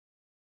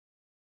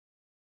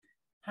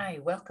Hi,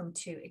 welcome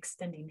to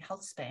Extending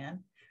Healthspan.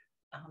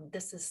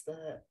 This is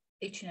the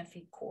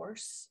HNFE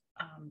course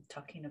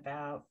talking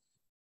about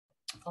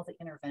all the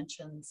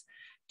interventions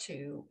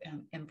to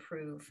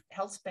improve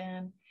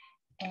healthspan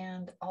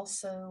and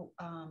also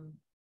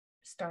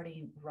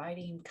starting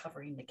writing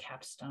covering the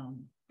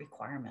capstone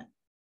requirement.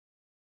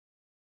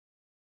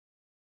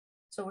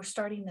 So we're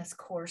starting this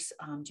course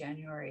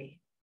January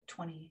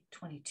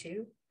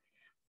 2022,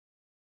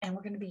 and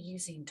we're going to be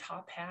using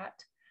Top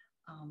Hat.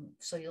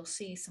 So you'll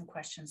see some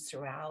questions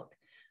throughout.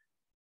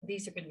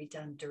 These are going to be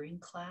done during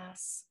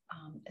class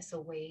as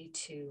a way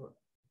to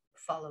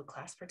follow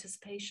class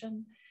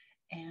participation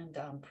and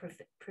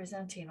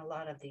presenting a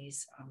lot of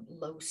these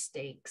low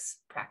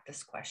stakes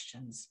practice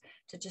questions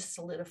to just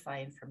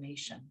solidify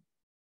information.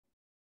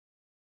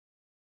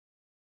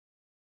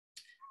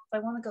 I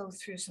want to go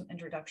through some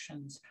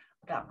introductions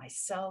about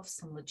myself,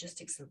 some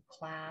logistics of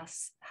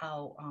class,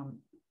 how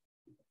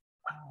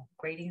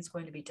grading is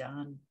going to be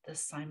done, the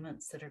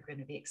assignments that are going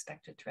to be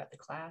expected throughout the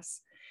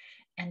class,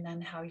 and then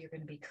how you're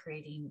going to be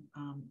creating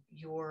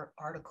your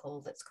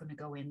article that's going to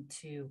go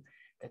into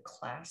the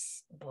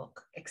class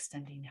book,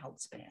 Extending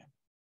Healthspan.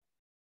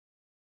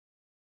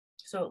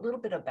 So a little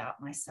bit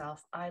about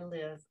myself. I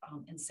live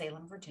in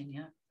Salem,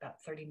 Virginia,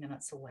 about 30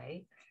 minutes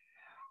away.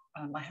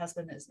 My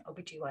husband is an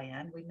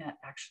OBGYN. We met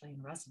actually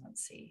in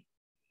residency.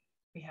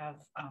 We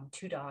have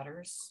 2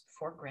 daughters,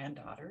 4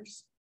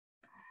 granddaughters.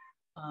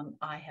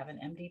 I have an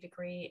MD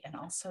degree and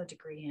also a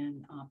degree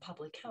in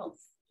public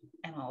health,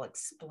 and I'll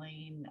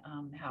explain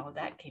how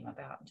that came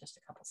about in just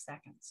a couple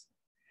seconds.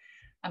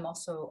 I'm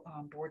also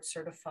board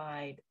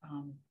certified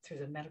through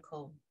the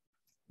American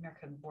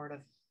Board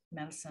of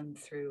Medicine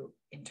through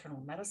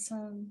internal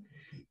medicine,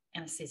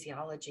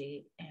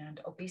 anesthesiology, and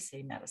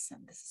obesity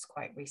medicine. This is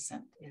quite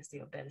recent, is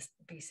the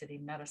obesity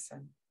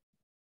medicine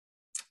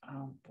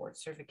board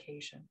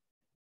certification.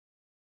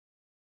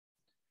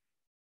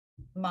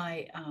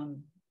 My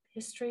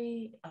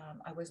history,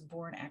 I was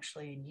born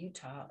actually in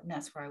Utah, and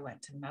that's where I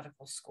went to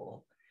medical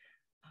school.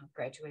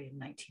 Graduated in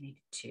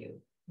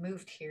 1982,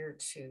 moved here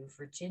to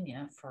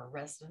Virginia for a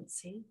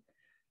residency,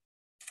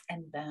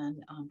 and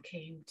then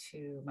came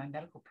to my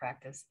medical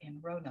practice in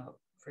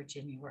Roanoke,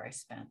 Virginia, where I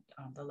spent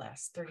the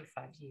last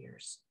 35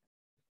 years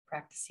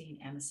practicing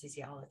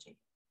anesthesiology.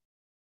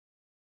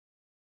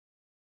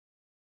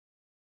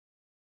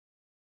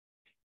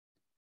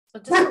 So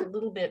just a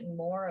little bit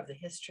more of the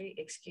history.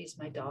 Excuse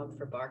my dog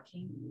for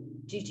barking.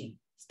 Gigi,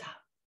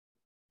 stop.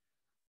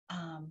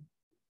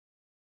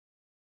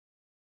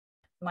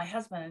 My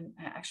husband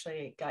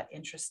actually got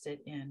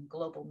interested in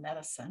global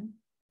medicine.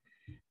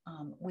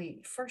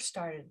 We first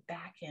started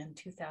back in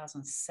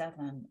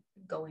 2007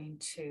 going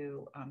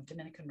to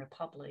Dominican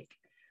Republic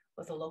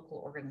with a local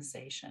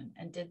organization,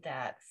 and did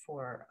that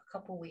for a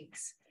couple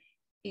weeks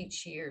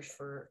each year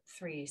for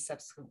three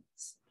subsequent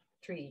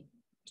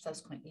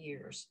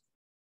years.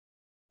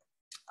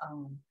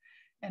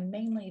 And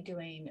mainly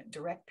doing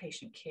direct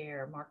patient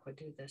care. Mark would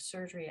do the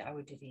surgery, I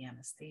would do the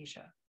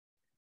anesthesia.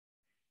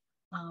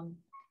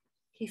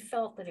 He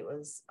felt that it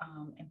was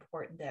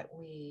important that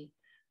we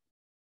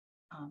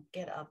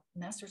get a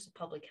Master's of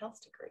Public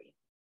Health degree.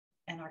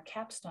 And our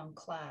capstone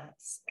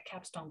class,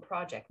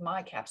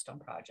 my capstone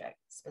project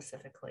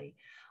specifically,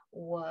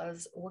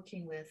 was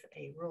working with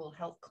a rural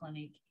health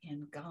clinic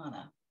in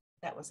Ghana.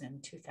 That was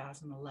in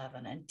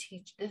 2011. And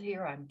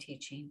here I'm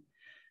teaching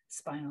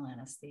spinal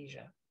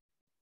anesthesia.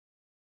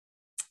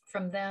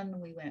 From then,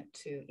 we went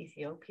to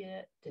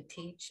Ethiopia to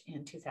teach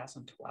in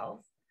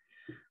 2012.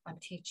 I'm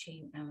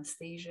teaching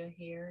anesthesia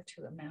here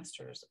to a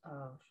Master's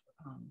of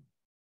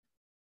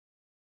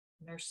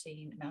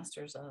Nursing,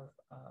 Master's of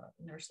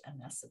Nurse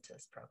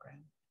Anesthetist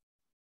program.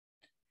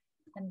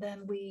 And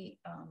then we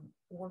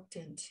worked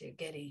into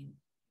getting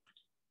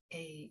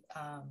a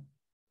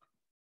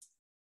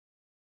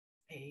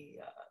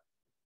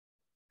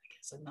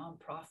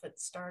nonprofit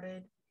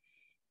started,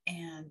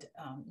 and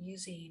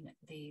using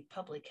the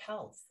public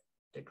health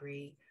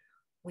degree,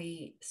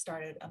 we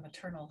started a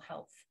maternal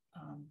health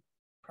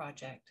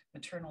project,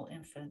 maternal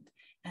infant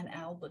and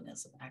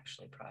albinism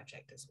actually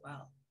project as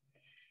well.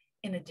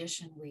 In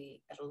addition,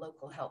 at a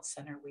local health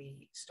center,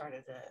 we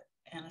started the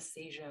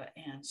anesthesia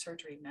and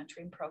surgery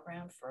mentoring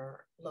program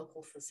for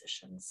local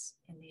physicians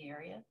in the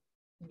area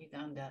in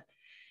Uganda,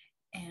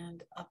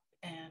 and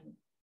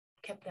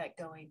kept that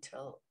going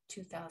till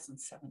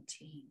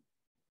 2017.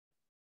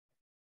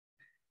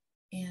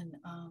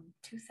 In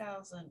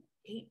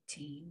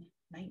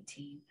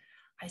 2018-19,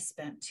 I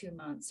spent 2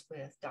 months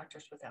with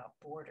Doctors Without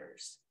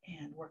Borders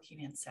and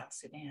working in South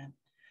Sudan.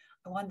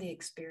 I wanted the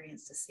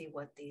experience to see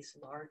what these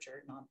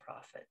larger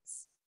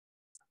nonprofits,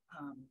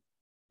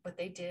 what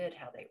they did,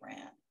 how they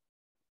ran.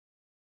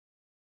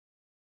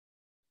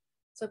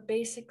 So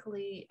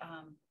basically,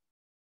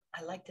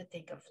 I like to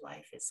think of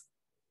life as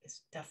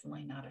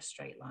definitely not a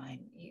straight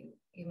line.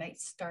 You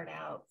might start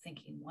out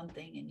thinking one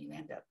thing and you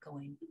end up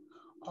going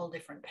all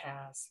different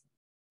paths.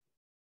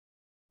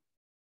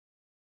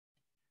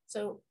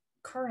 So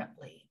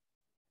currently,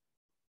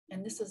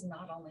 and this is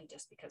not only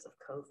just because of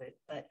COVID,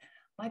 but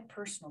my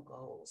personal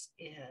goals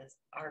is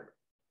our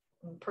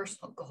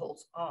personal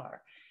goals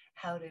are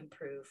how to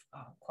improve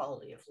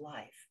quality of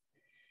life.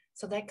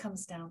 So that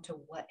comes down to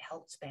what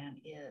Healthspan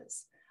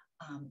is,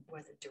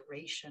 or the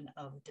duration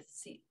of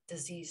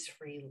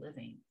disease-free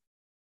living.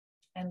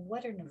 And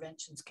what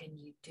interventions can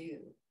you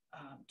do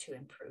to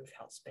improve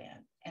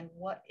Healthspan? And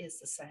what is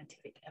the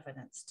scientific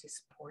evidence to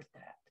support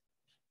that?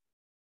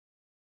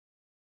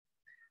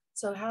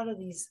 So how do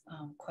these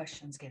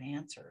questions get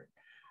answered?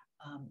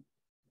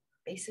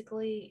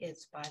 Basically,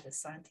 it's by the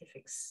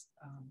scientific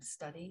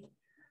study.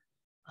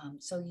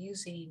 So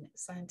using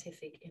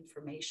scientific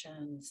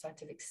information,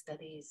 scientific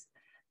studies,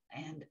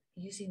 and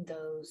using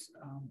those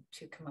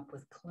to come up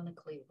with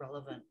clinically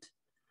relevant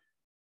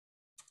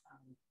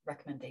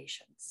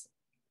recommendations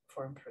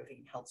for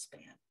improving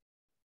Healthspan.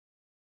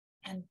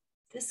 And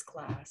this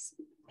class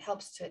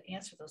helps to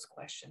answer those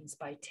questions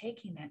by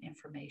taking that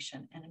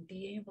information and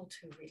being able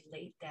to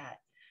relate that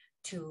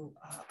to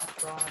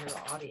a broader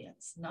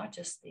audience, not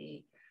just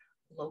the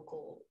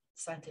local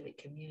scientific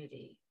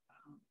community.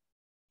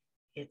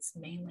 It's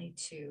mainly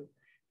to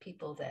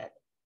people that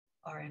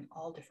are in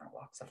all different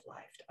walks of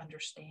life to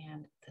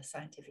understand the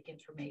scientific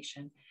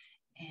information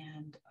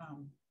and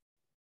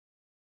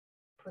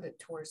put it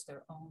towards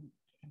their own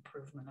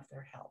improvement of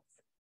their health.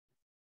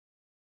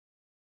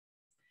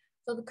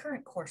 So the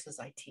current courses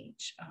I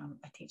teach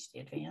the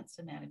Advanced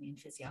Anatomy and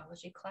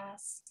Physiology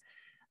class.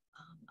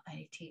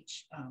 I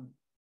teach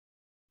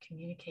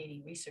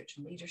Communicating Research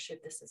and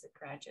Leadership. This is a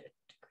graduate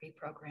degree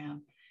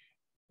program,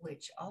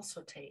 which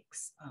also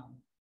takes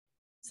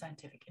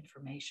scientific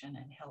information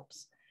and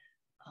helps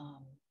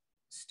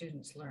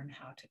students learn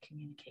how to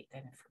communicate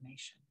that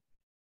information.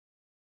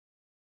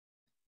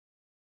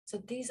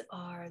 So these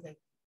are the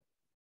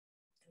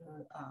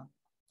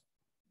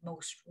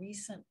most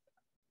recent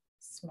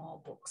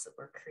small books that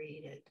were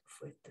created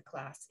with the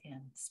class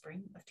in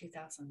spring of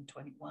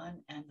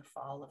 2021 and the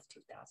fall of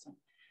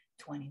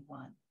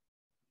 2021.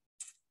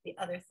 The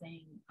other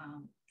thing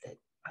that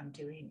I'm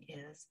doing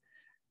is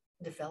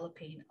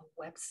developing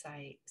a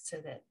website so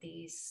that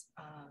these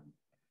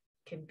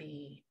can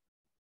be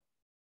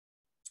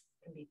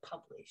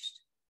published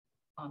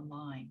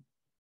online.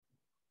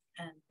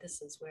 And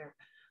this is where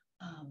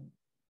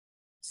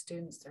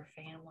students, their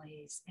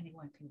families,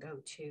 anyone can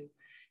go to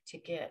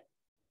get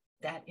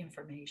that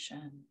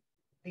information,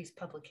 these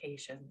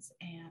publications,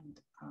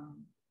 and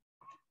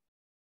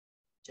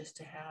just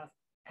to have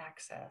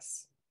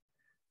access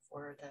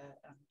for the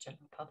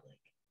general public.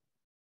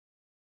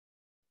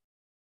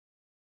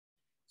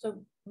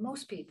 So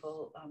most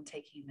people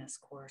taking this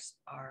course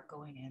are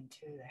going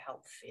into the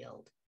health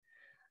field.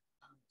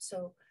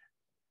 So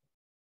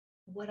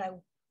what I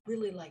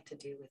really like to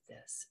do with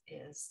this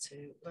is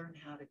to learn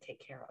how to take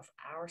care of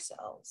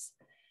ourselves,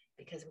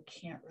 because we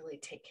can't really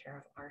take care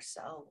of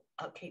ourselves,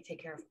 can't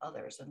take care of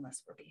others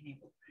unless we're being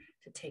able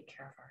to take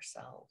care of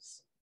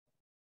ourselves.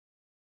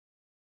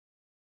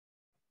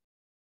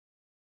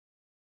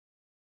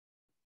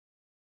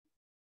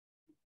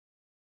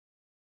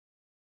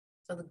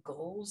 So the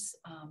goals,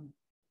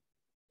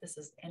 this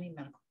is any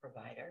medical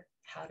provider,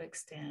 how to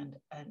extend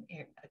a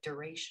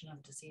duration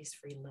of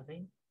disease-free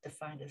living,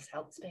 defined as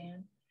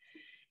Healthspan,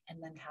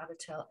 and then how to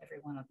tell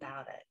everyone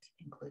about it,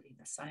 including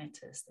the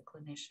scientists, the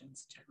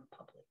clinicians, general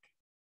public.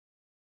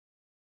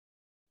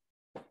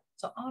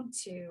 So on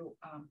to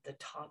the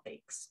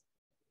topics.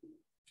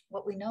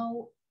 What we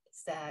know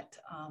is that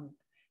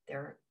there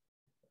are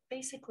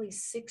basically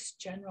 6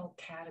 general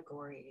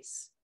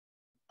categories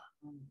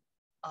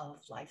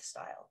of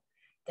lifestyle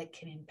that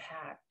can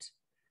impact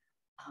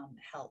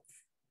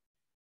health.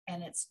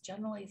 And it's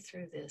generally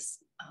through this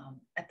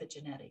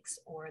epigenetics,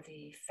 or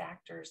the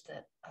factors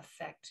that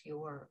affect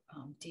your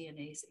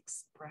DNA's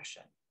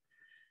expression.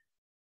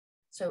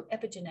 So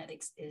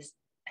epigenetics is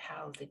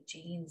how the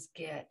genes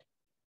get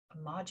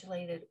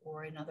modulated,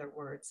 or in other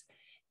words,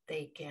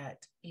 they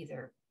get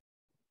either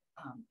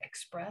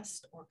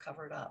expressed or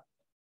covered up,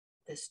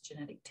 this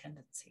genetic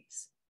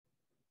tendencies.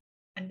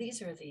 And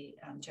these are the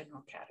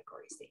general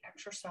categories: the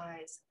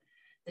exercise,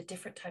 the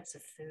different types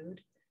of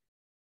food.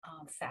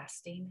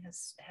 Fasting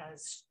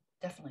has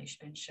definitely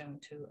been shown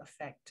to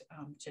affect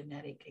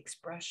genetic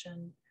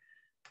expression,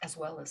 as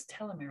well as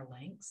telomere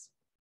lengths.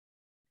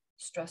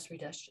 Stress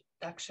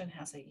reduction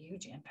has a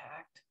huge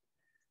impact.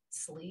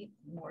 Sleep,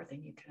 more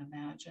than you can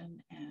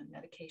imagine, and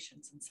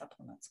medications and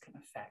supplements can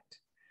affect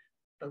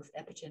both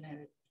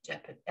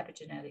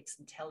epigenetics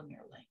and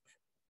telomere length.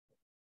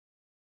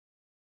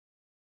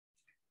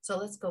 So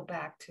let's go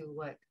back to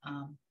what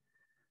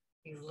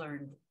you've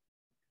learned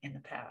in the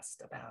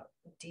past about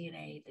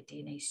DNA, the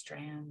DNA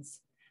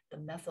strands, the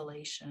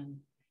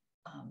methylation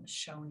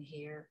shown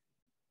here,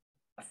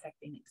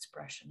 affecting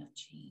expression of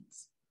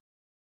genes.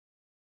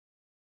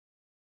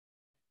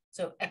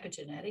 So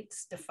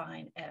epigenetics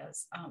defined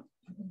as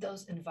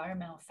those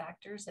environmental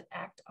factors that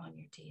act on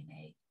your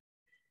DNA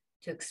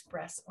to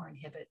express or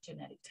inhibit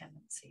genetic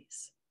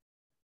tendencies.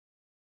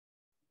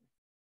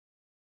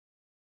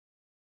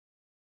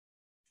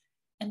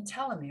 And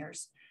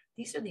telomeres,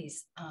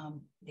 these are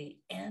the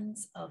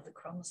ends of the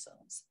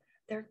chromosomes.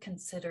 They're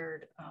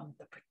considered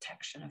the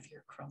protection of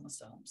your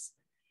chromosomes.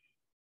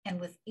 And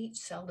with each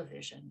cell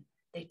division,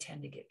 they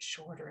tend to get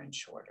shorter and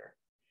shorter.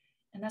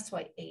 And that's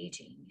why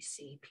aging, you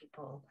see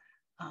people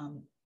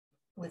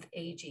with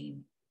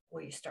aging,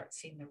 where you start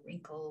seeing the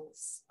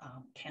wrinkles,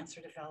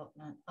 cancer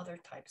development, other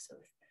types of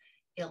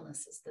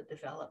illnesses that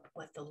develop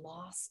with the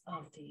loss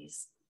of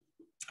these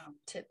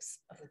tips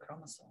of the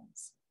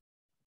chromosomes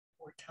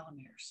or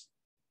telomeres.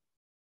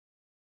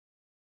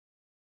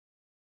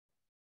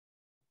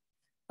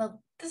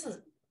 Well, this is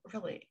a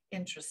really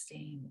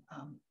interesting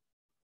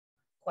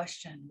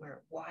question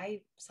where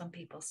why some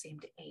people seem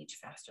to age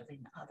faster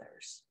than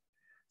others.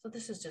 So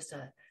this is just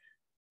a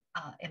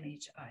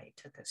image I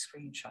took a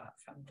screenshot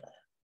from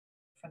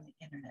the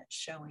internet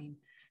showing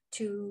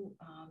two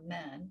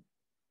men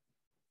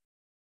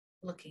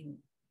looking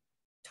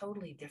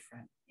totally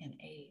different in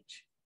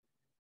age.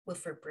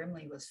 Wilford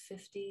Brimley was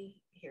 50.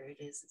 Here it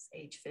is, it's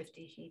age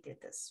 50. He did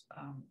this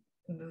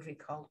movie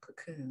called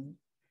Cocoon.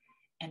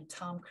 And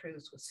Tom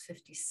Cruise was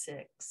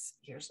 56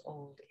 years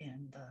old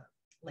in the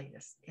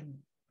latest, in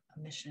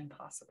Mission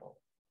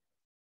Impossible.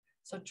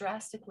 So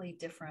drastically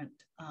different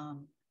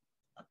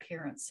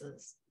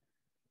appearances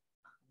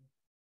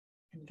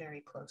and very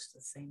close to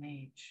the same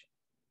age.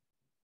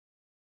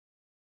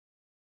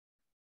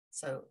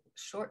 So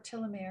short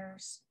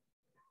telomeres,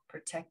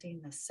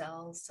 protecting the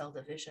cells, cell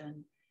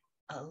division,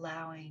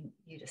 allowing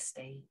you to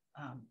stay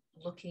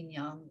looking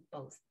young,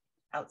 both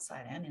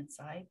outside and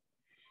inside,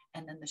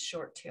 and then the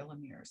short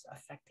telomeres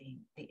affecting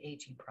the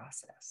aging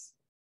process.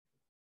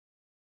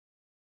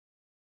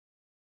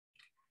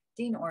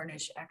 Dean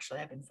Ornish, actually,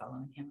 I've been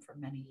following him for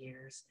many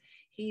years.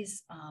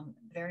 He's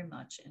very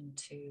much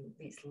into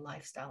these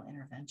lifestyle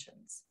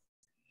interventions.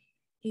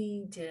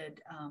 He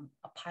did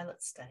a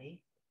pilot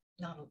study,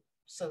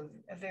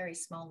 a very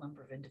small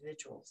number of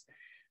individuals,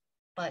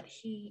 but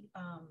he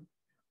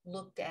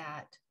looked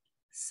at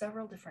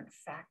several different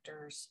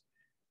factors,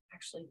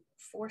 actually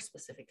 4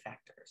 specific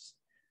factors,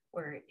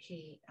 where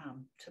he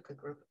took a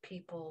group of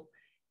people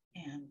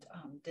and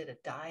did a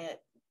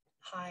diet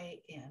high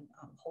in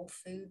whole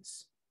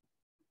foods,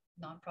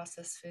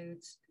 non-processed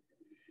foods,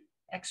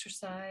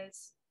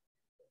 exercise,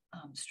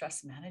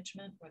 stress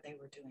management, where they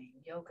were doing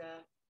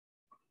yoga,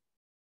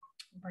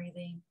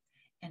 breathing,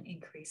 and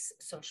increased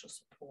social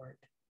support,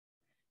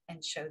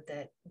 and showed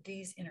that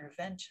these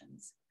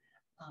interventions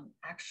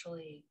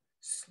actually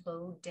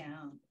slowed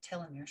down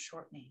telomere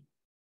shortening,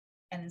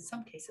 and in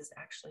some cases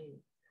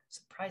actually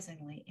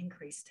surprisingly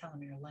increased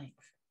telomere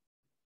length.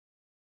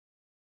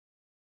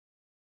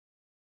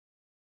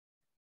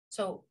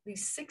 So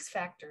these 6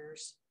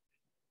 factors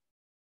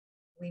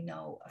we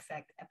know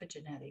affect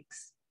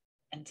epigenetics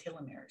and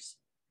telomeres.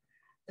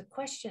 The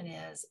question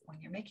is, when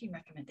you're making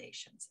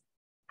recommendations,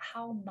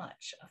 how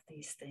much of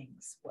these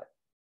things, what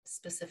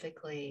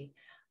specifically,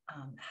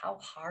 how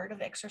hard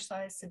of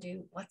exercise to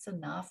do, what's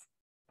enough,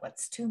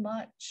 what's too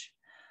much,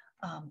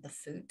 the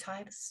food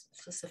types,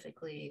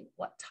 specifically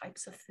what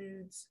types of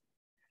foods,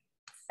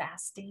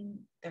 fasting,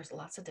 there's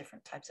lots of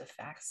different types of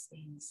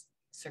fastings,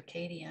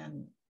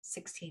 circadian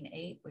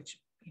 16-8, which,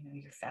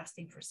 you're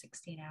fasting for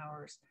 16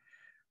 hours,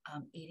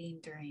 eating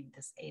during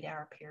this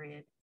 8-hour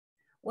period,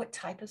 what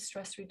type of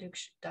stress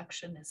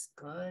reduction is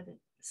good,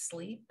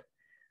 sleep,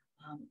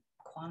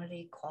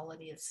 quantity,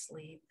 quality of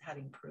sleep, how to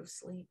improve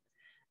sleep,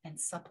 and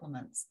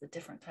supplements, the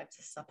different types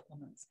of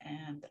supplements.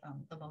 And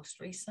the most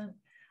recent,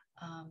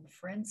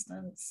 for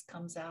instance,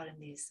 comes out in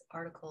these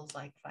articles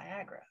like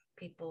Viagra.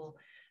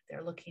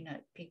 They're looking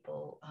at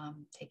people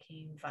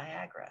taking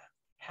Viagra,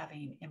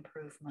 having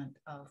improvement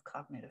of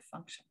cognitive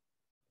function.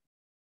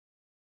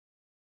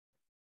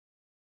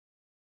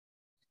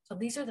 So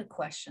these are the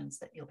questions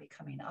that you'll be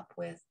coming up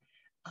with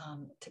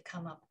to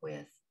come up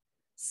with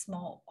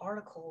small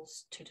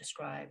articles to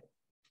describe,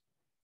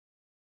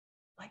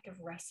 like a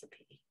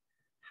recipe,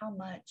 how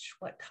much,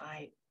 what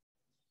type,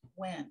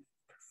 when,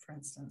 for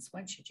instance,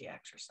 when should you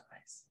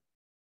exercise?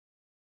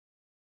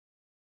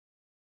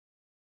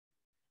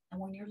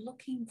 And when you're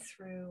looking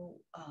through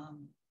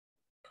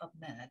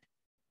PubMed,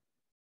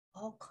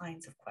 all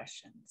kinds of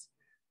questions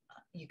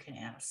you can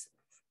ask,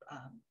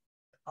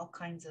 all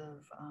kinds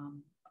of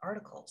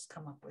articles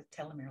come up with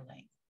telomere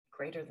length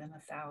greater than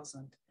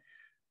 1,000.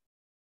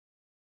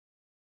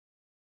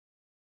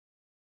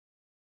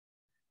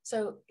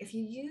 So if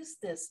you use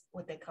this,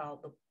 what they call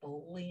the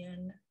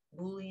Boolean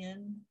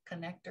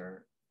connector,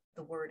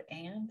 the word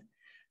and,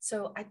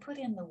 so I put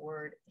in the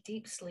word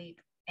deep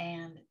sleep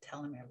and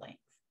telomere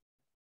length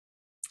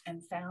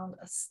and found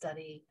a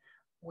study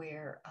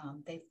where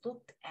they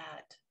looked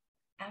at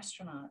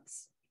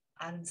astronauts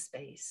out in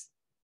space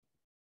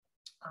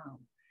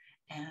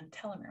and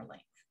telomere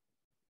length.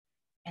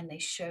 And they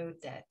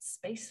showed that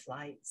space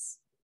flights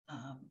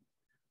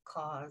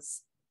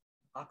cause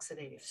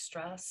oxidative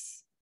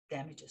stress,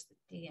 damages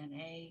the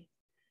DNA,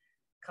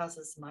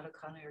 causes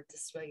mitochondrial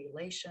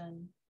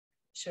dysregulation,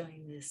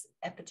 showing this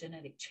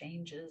epigenetic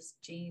changes,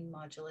 gene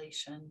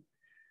modulation,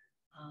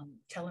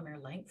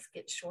 telomere length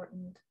gets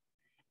shortened,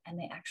 and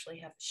they actually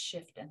have a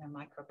shift in their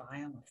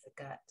microbiome of the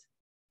gut.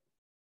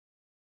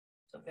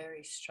 It's a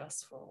very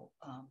stressful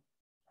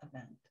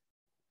event.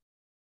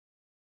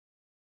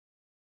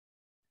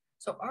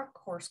 So our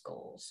course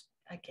goals,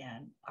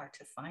 again, are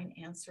to find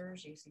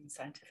answers using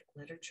scientific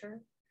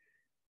literature,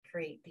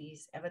 create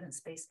these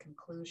evidence-based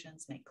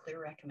conclusions, make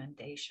clear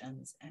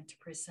recommendations, and to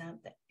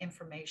present the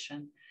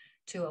information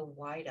to a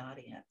wide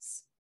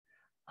audience,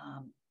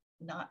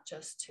 not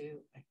just to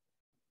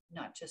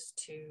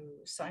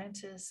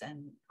scientists,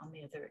 and on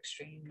the other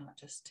extreme, not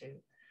just to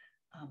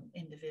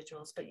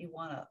individuals, but you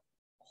want a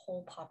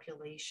whole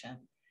population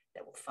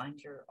that will find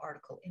your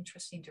article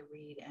interesting to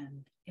read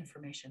and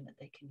information that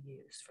they can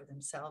use for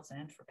themselves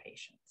and for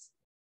patients.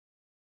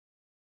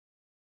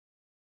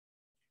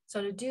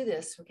 So to do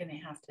this, we're going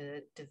to have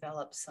to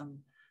develop some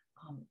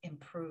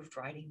improved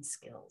writing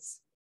skills.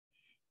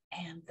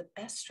 And the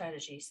best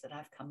strategies that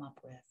I've come up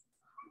with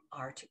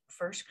are to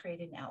first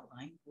create an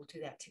outline. We'll do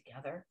that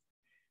together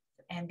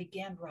and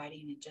begin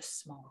writing in just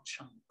small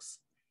chunks.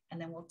 And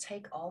then we'll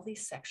take all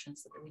these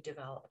sections that we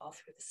develop all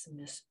through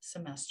the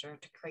semester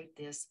to create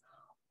this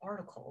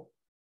article.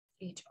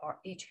 Each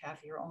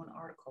have your own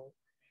article.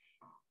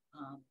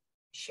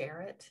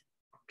 Share it,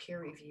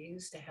 peer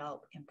reviews to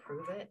help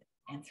improve it,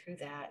 and through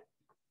that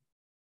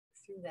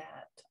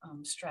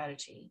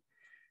strategy,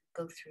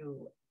 go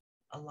through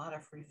a lot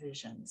of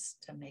revisions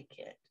to make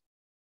it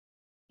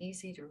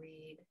easy to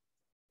read,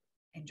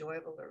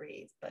 enjoyable to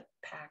read, but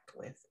packed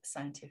with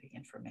scientific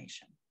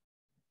information.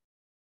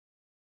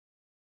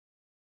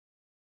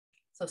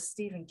 So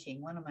Stephen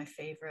King, one of my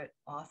favorite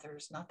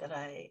authors, not that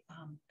I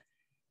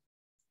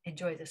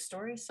enjoy the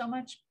story so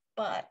much,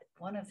 but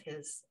one of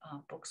his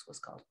books was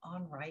called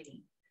On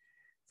Writing.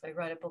 So I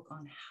wrote a book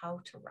on how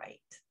to write.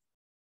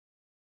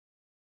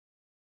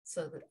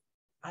 So that,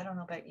 I don't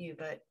know about you,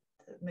 but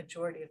the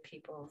majority of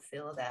people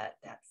feel that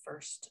that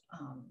first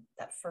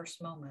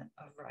moment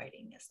of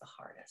writing is the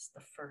hardest,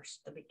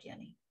 the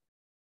beginning.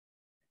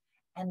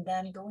 And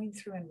then going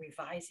through and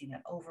revising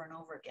it over and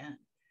over again.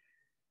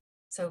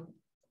 So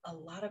a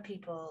lot of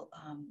people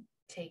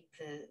take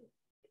the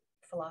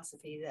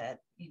philosophy that,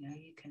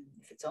 you can,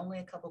 if it's only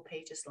a couple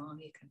pages long,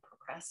 you can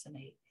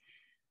procrastinate.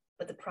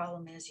 But the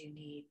problem is you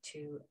need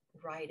to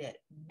write it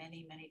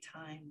many, many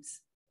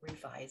times,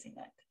 revising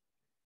it.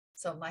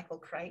 So Michael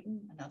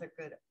Crichton, another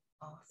good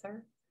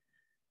author,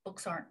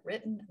 books aren't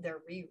written,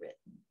 they're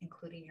rewritten,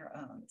 including your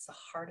own. It's the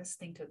hardest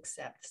thing to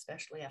accept,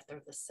 especially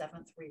after the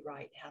 7th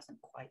rewrite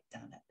hasn't quite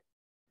done it.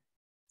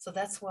 So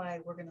that's why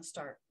we're going to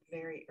start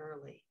very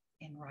early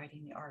in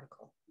writing the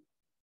article.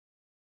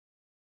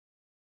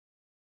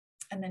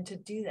 And then to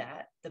do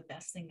that, the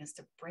best thing is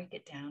to break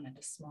it down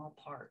into small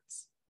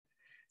parts.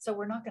 So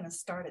we're not going to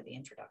start at the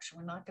introduction.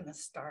 We're not going to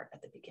start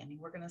at the beginning.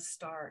 We're going to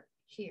start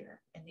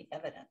here in the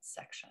evidence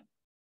section.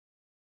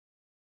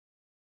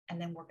 And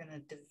then we're going to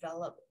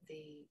develop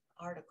the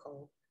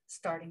article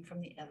starting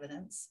from the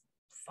evidence,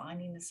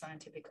 finding the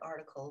scientific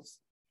articles,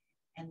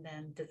 and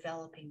then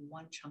developing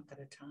one chunk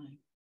at a time.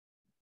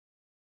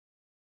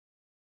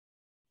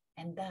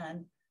 And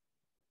then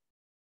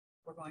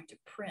we're going to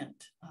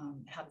print,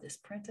 have this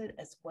printed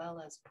as well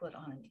as put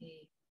on an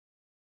e-publication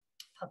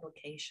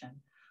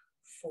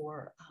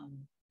for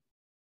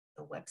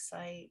the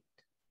website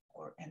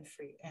and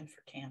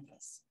for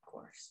Canvas, of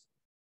course.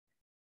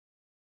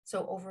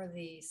 So over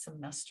the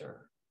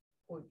semester,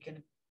 we're going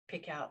to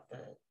pick out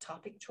the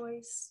topic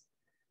choice,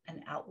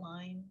 an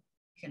outline.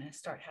 You're going to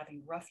start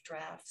having rough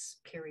drafts,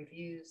 peer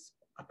reviews,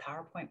 a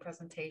PowerPoint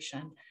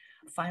presentation,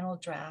 final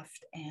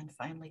draft, and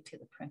finally to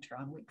the printer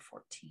on week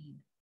 14.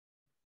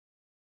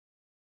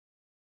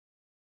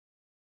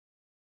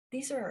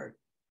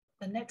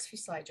 The next few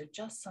slides are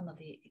just some of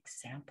the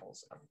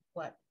examples of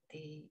what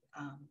the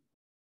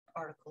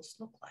articles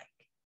look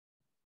like.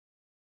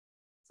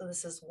 So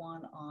this is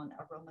one on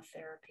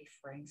aromatherapy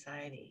for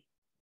anxiety.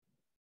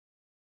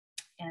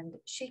 And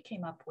she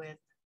came up with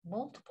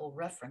multiple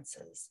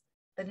references,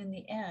 but in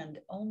the end,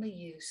 only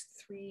used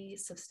 3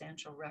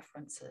 substantial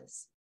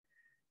references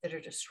that are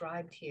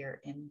described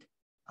here in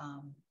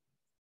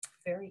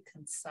very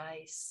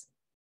concise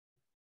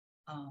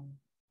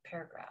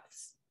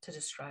paragraphs to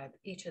describe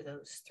each of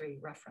those 3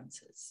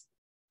 references.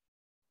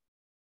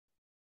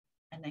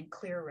 And then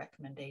clear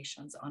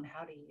recommendations on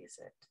how to use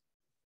it.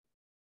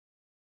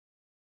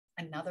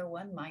 Another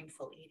one,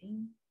 mindful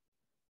eating.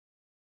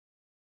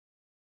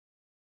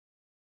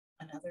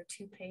 Another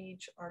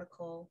 2-page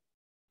article,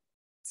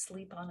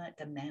 sleep on it,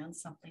 demand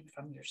something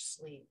from your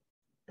sleep.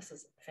 This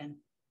is a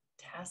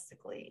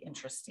fantastically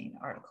interesting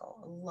article.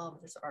 I love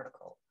this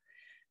article.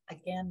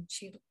 Again,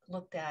 she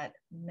looked at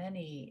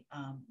many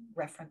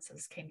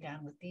references, came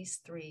down with these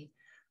 3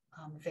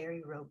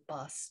 very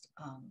robust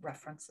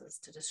references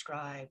to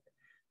describe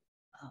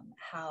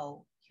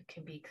how you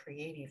can be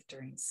creative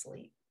during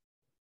sleep.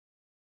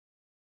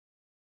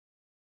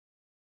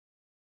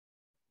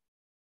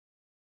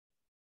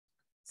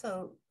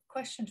 So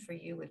question for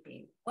you would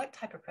be, what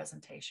type of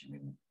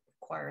presentation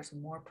requires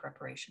more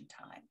preparation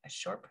time? A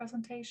short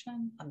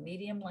presentation, a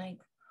medium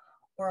length,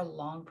 or a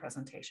long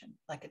presentation,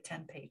 like a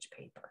 10-page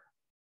paper.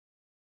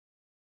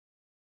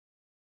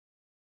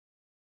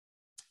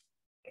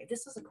 Okay,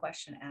 this is a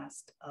question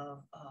asked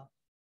of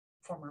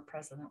former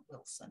President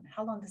Wilson.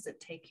 How long does it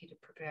take you to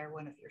prepare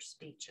one of your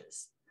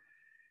speeches?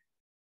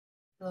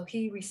 So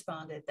he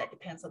responded, that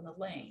depends on the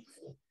length.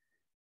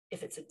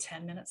 If it's a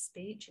 10-minute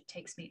speech, it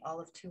takes me all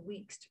of 2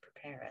 weeks to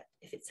prepare it.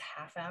 If it's a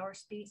half-hour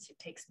speech, it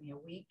takes me a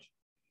week.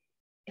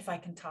 If I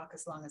can talk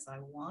as long as I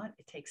want,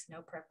 it takes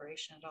no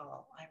preparation at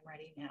all. I'm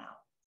ready now.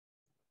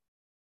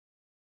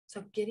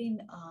 So getting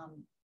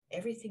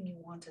everything you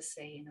want to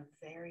say in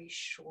a very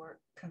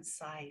short,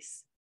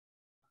 concise,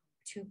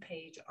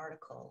 2-page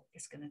article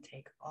is going to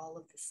take all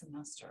of the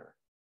semester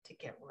to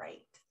get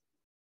right,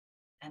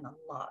 and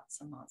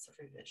lots and lots of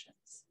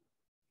revisions.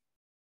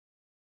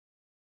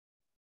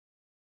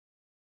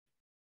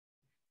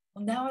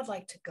 Well, now I'd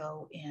like to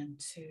go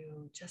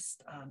into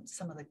just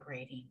some of the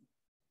grading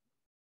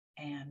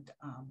and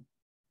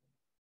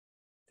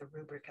the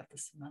rubric of the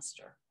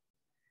semester.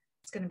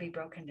 It's going to be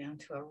broken down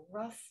to a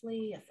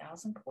roughly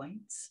 1,000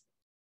 points.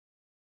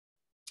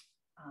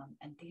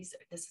 And this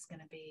is going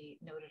to be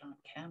noted on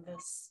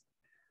Canvas,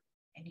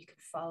 and you can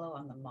follow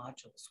on the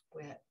modules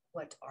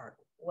what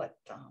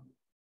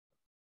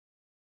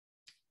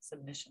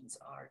submissions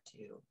are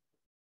due.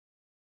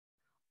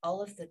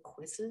 All of the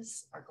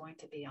quizzes are going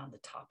to be on the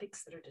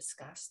topics that are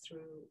discussed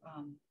through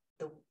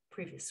the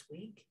previous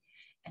week,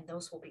 and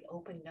those will be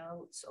open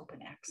notes, open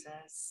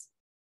access.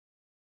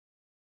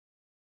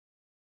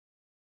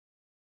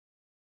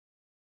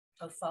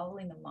 So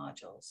following the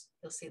modules,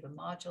 you'll see the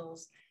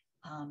modules,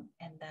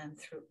 and then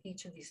through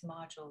each of these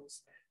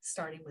modules,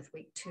 starting with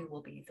week 2,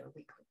 will be the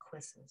weekly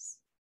quizzes.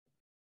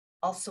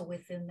 Also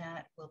within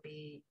that will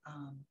be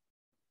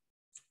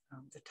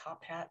the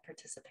top hat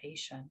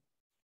participation.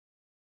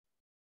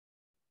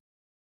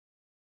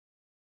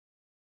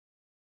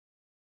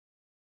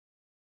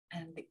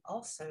 And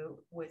also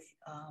with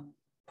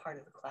part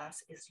of the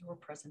class is your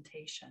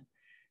presentation,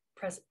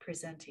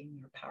 presenting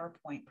your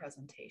PowerPoint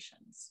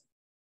presentations.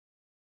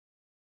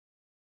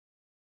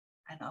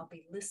 And I'll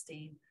be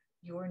listing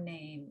your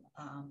name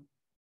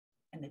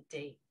and the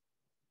date.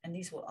 And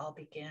these will all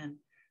begin.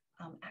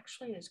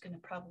 Actually, it's going to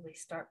probably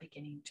start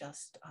beginning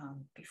just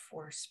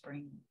before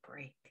spring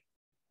break.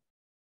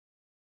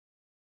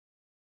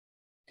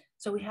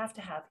 So we have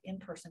to have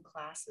in-person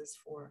classes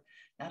for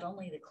not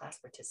only the class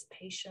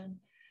participation,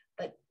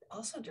 but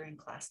also during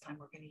class time,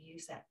 we're going to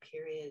use that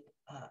period,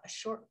 a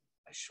short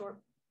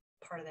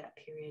part of that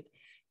period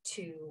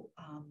to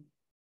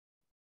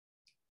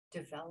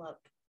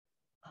develop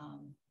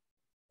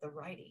the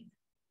writing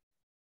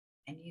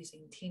and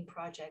using team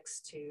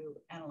projects to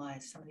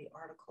analyze some of the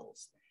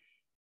articles,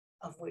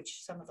 of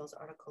which some of those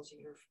articles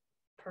you're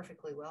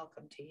perfectly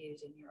welcome to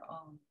use in your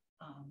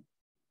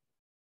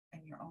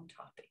own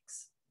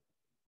topics.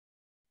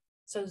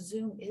 So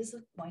Zoom is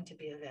going to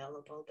be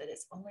available, but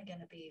it's only going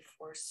to be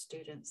for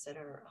students that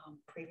are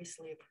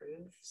previously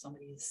approved.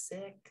 Somebody is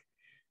sick,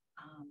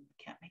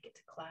 can't make it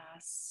to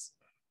class,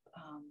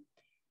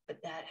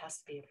 but that has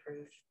to be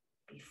approved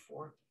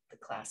before the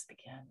class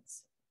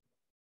begins.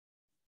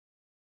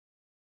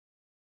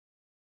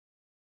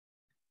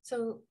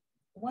 So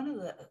one of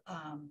the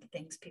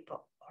things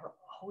people are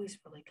always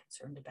really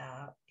concerned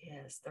about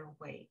is their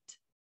weight.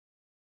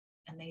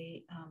 And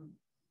they,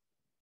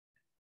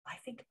 I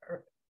think,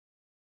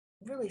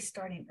 really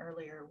starting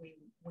earlier,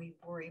 we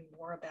worry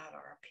more about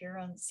our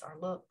appearance, our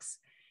looks,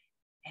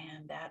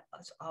 and that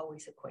is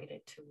always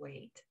equated to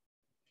weight.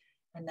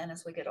 And then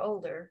as we get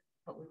older,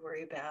 what we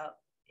worry about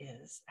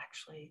is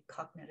actually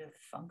cognitive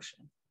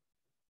function.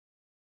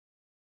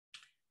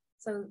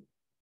 So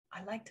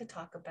I like to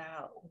talk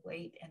about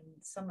weight and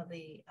some of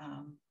the,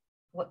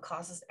 what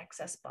causes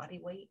excess body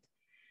weight.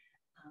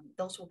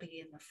 Those will be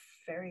in the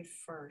very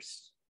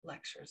first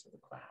lectures of the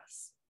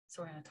class.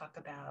 So we're going to talk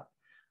about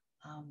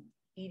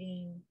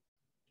eating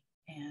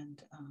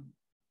and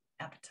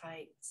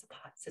appetite,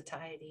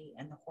 satiety,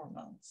 and the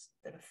hormones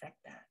that affect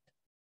that.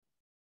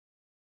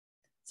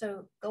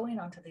 So going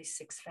on to these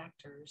 6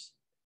 factors,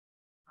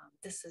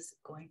 this is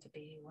going to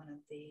be one of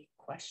the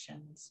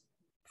questions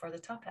for the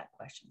top hat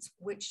questions.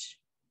 Which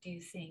do you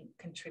think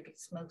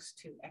contributes most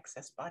to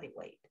excess body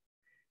weight?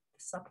 The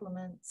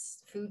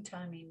supplements, food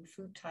timing,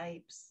 food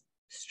types,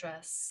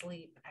 stress,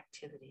 sleep,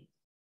 activity.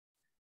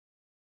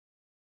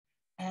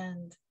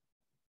 And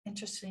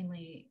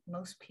interestingly,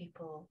 most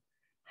people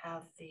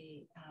have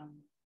the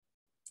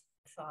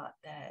thought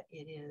that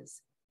it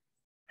is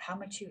how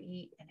much you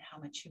eat and how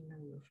much you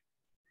move.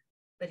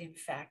 But in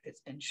fact,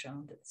 it's been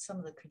shown that some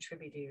of the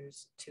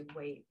contributors to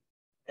weight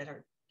that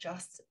are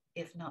just,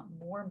 if not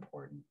more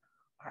important,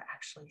 are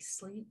actually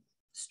sleep,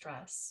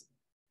 stress,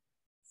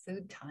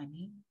 food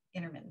timing,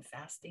 intermittent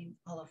fasting,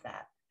 all of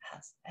that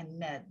has,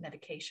 and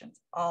medications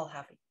all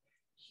have a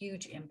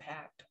huge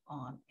impact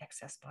on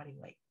excess body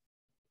weight.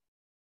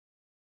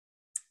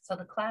 So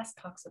the class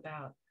talks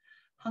about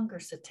hunger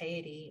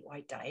satiety,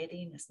 why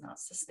dieting is not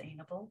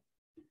sustainable,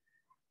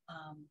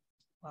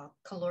 well,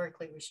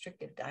 calorically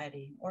restrictive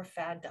dieting or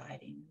fad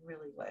dieting,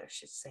 really what I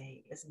should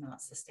say, is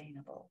not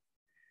sustainable.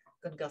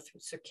 I'm going to go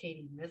through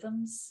circadian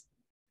rhythms.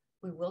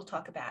 We will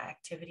talk about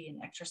activity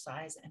and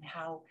exercise and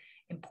how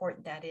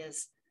important that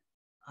is,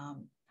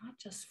 not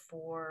just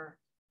for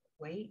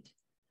weight,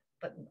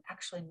 but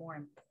actually more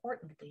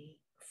importantly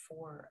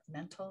for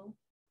mental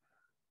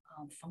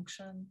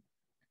function,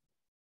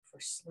 for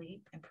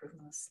sleep,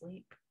 improvement of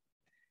sleep.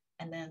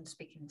 And then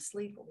speaking of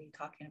sleep, we'll be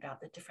talking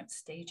about the different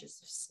stages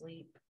of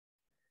sleep,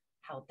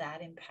 how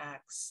that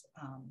impacts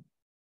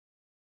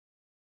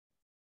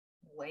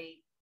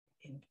weight,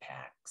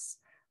 impacts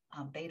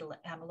beta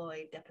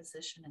amyloid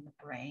deposition in the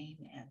brain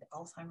and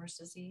Alzheimer's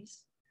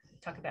disease.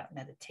 Talk about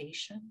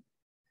meditation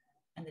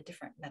and the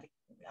different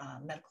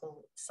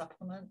medical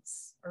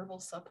supplements, herbal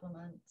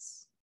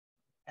supplements,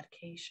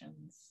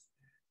 medications,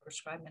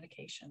 prescribed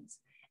medications,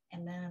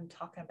 and then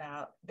talk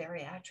about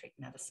bariatric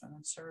medicine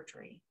and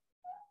surgery.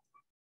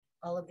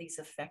 All of these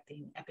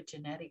affecting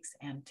epigenetics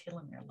and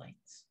telomere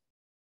lengths.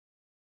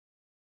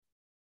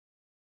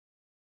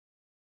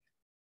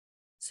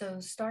 So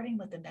starting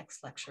with the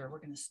next lecture, we're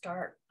going to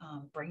start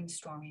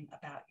brainstorming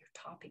about your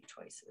topic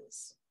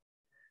choices.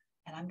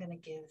 And I'm going to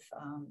give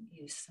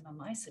you some of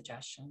my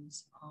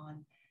suggestions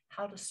on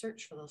how to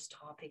search for those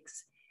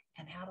topics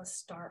and how to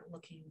start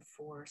looking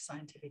for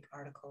scientific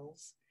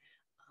articles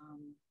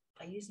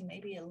by using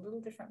maybe a little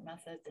different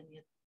method than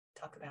you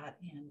talk about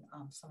in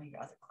some of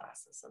your other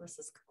classes. So this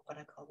is what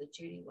I call the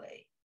Judy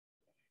way.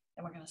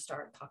 And we're going to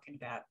start talking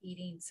about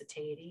eating,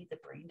 satiety, the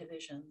brain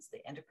divisions,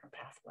 the endocrine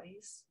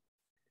pathways,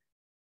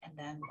 and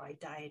then why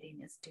dieting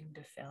is doomed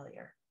to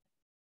failure.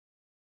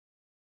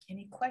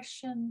 Any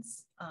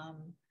questions?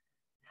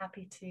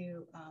 Happy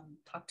to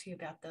talk to you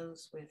about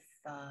those with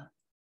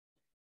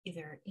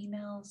either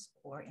emails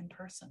or in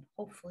person.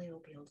 Hopefully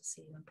we'll be able to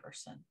see you in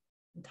person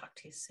and talk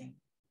to you soon.